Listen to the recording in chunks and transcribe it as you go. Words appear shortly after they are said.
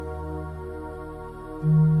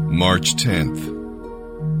March 10th.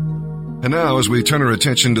 And now, as we turn our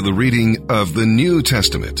attention to the reading of the New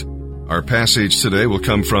Testament, our passage today will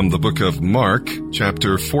come from the book of Mark,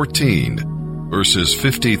 chapter 14, verses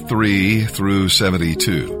 53 through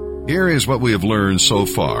 72. Here is what we have learned so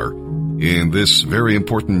far in this very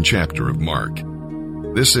important chapter of Mark.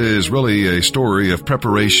 This is really a story of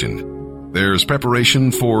preparation. There's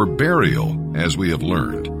preparation for burial, as we have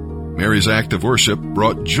learned. Mary's act of worship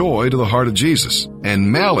brought joy to the heart of Jesus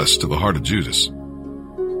and malice to the heart of Judas.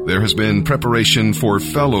 There has been preparation for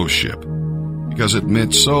fellowship, because it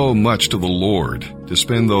meant so much to the Lord to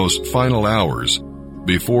spend those final hours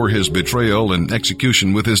before his betrayal and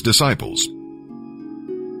execution with his disciples.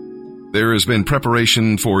 There has been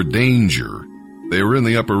preparation for danger. They were in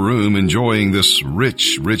the upper room enjoying this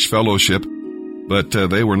rich fellowship, but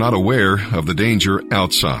they were not aware of the danger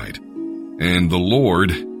outside, and the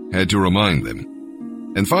Lord had to remind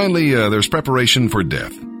them. And finally, there's preparation for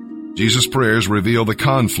death. Jesus' prayers reveal the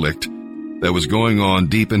conflict that was going on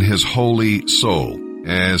deep in his holy soul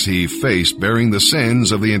as he faced bearing the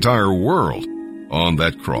sins of the entire world on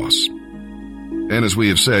that cross. And as we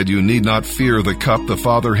have said, you need not fear the cup the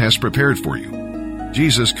Father has prepared for you.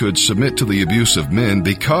 Jesus could submit to the abuse of men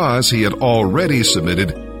because he had already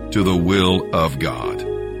submitted to the will of God.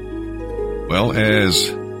 Well,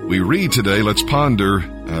 as we read today, let's ponder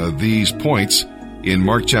these points in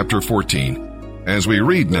Mark chapter 14 as we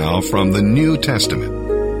read now from the New Testament.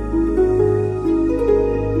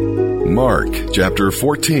 Mark chapter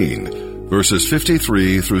 14, verses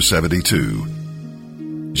 53 through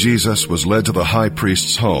 72. Jesus was led to the high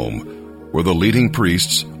priest's home, where the leading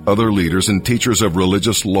priests, other leaders, and teachers of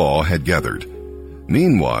religious law had gathered.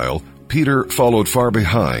 Meanwhile, Peter followed far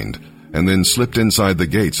behind and then slipped inside the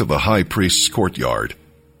gates of the high priest's courtyard.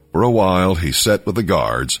 For a while he sat with the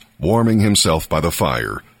guards, warming himself by the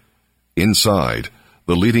fire. Inside,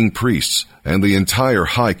 the leading priests and the entire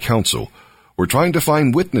high council were trying to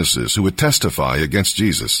find witnesses who would testify against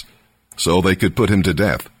Jesus, so they could put him to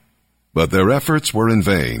death. But their efforts were in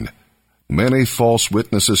vain. Many false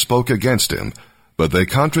witnesses spoke against him, but they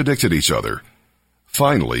contradicted each other.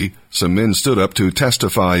 Finally, some men stood up to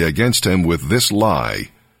testify against him with this lie.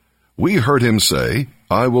 "We heard him say,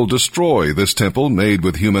 'I will destroy this temple made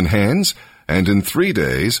with human hands, and in 3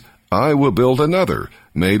 days I will build another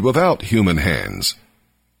made without human hands.'"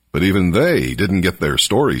 But even they didn't get their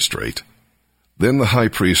story straight. Then the high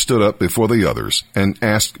priest stood up before the others and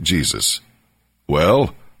asked Jesus,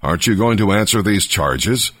 "Well, aren't you going to answer these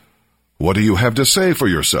charges? What do you have to say for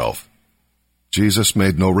yourself?" Jesus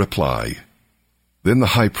made no reply. Then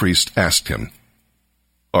the high priest asked him,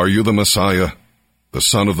 "Are you the Messiah, the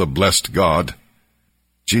Son of the blessed God?"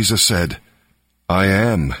 Jesus said, "I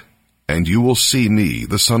am, and you will see me,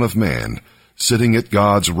 the Son of Man, sitting at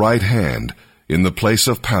God's right hand in the place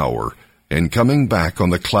of power and coming back on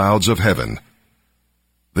the clouds of heaven."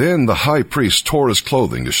 Then the high priest tore his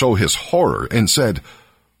clothing to show his horror and said,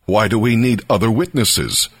 "Why do we need other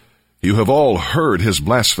witnesses? You have all heard his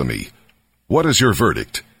blasphemy. What is your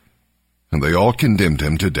verdict?" And they all condemned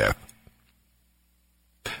him to death.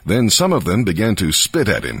 Then some of them began to spit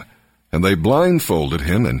at him, and they blindfolded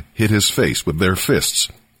him and hit his face with their fists.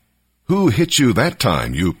 "Who hit you that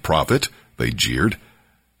time, you prophet?" they jeered.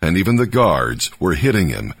 And even the guards were hitting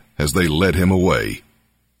him as they led him away.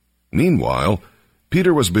 Meanwhile,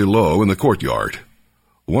 Peter was below in the courtyard.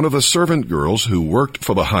 One of the servant girls who worked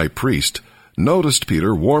for the high priest noticed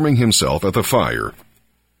Peter warming himself at the fire.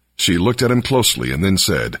 She looked at him closely and then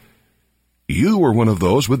said, "You were one of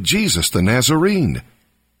those with Jesus the Nazarene."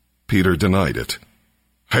 Peter denied it.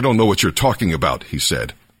 "I don't know what you're talking about," he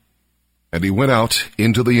said. And he went out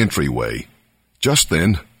into the entryway. Just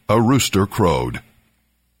then, a rooster crowed.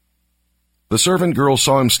 The servant girl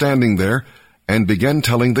saw him standing there and began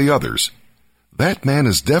telling the others, "That man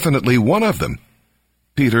is definitely one of them."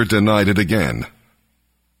 Peter denied it again.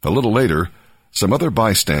 A little later, some other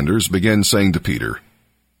bystanders began saying to Peter,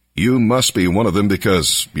 "You must be one of them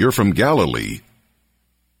because you're from Galilee."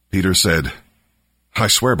 Peter said, "I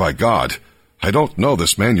swear by God, I don't know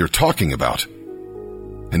this man you're talking about."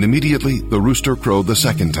 And immediately the rooster crowed the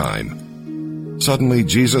second time. Suddenly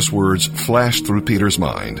Jesus' words flashed through Peter's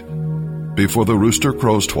mind. "Before the rooster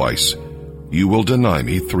crows twice, you will deny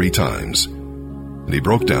me 3 times." And he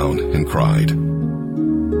broke down and cried.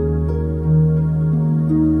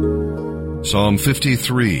 Psalm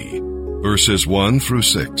 53, verses 1 through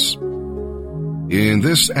 6. In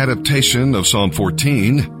this adaptation of Psalm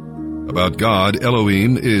 14, about God,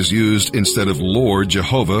 Elohim is used instead of Lord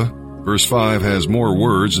Jehovah. Verse 5 has more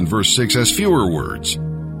words and verse 6 has fewer words.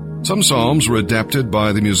 Some psalms were adapted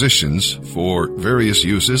by the musicians for various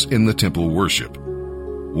uses in the temple worship.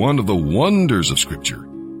 One of the wonders of Scripture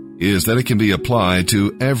is that it can be applied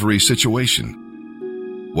to every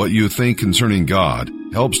situation. What you think concerning God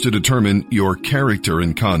helps to determine your character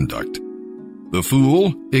and conduct. The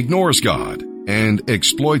fool ignores God and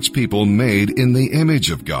exploits people made in the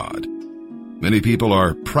image of God. Many people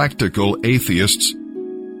are practical atheists.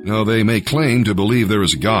 Now, they may claim to believe there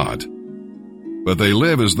is a God, but they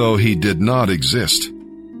live as though he did not exist.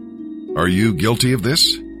 Are you guilty of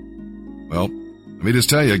this? Well, let me just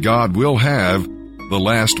tell you, God will have the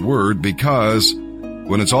last word, because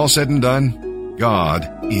when it's all said and done, God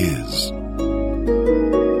is.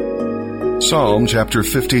 Psalm chapter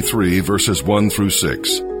 53, verses 1 through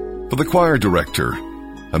 6. For the choir director,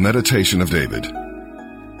 a meditation of David.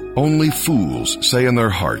 Only fools say in their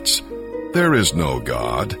hearts, there is no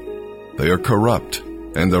God. They are corrupt,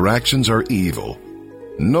 and their actions are evil.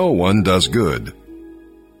 No one does good.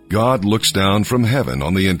 God looks down from heaven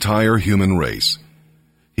on the entire human race.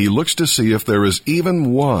 He looks to see if there is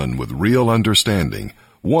even one with real understanding,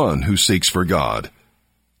 one who seeks for God.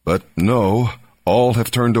 But no, all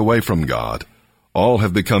have turned away from God. All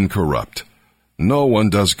have become corrupt. No one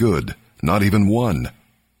does good, not even one.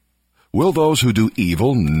 Will those who do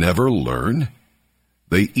evil never learn?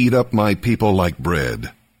 They eat up my people like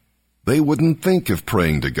bread. They wouldn't think of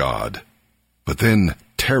praying to God. But then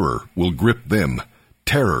terror will grip them,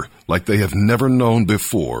 terror like they have never known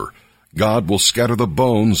before. God will scatter the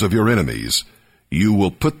bones of your enemies. You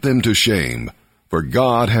will put them to shame, for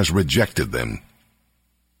God has rejected them.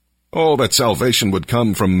 Oh, that salvation would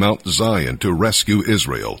come from Mount Zion to rescue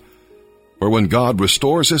Israel. For when God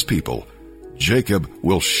restores his people, Jacob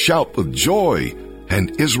will shout with joy,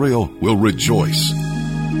 and Israel will rejoice.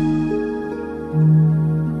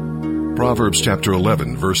 Proverbs chapter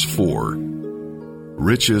 11, verse 4.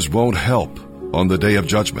 Riches won't help on the day of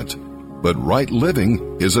judgment, but right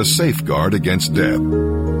living is a safeguard against death.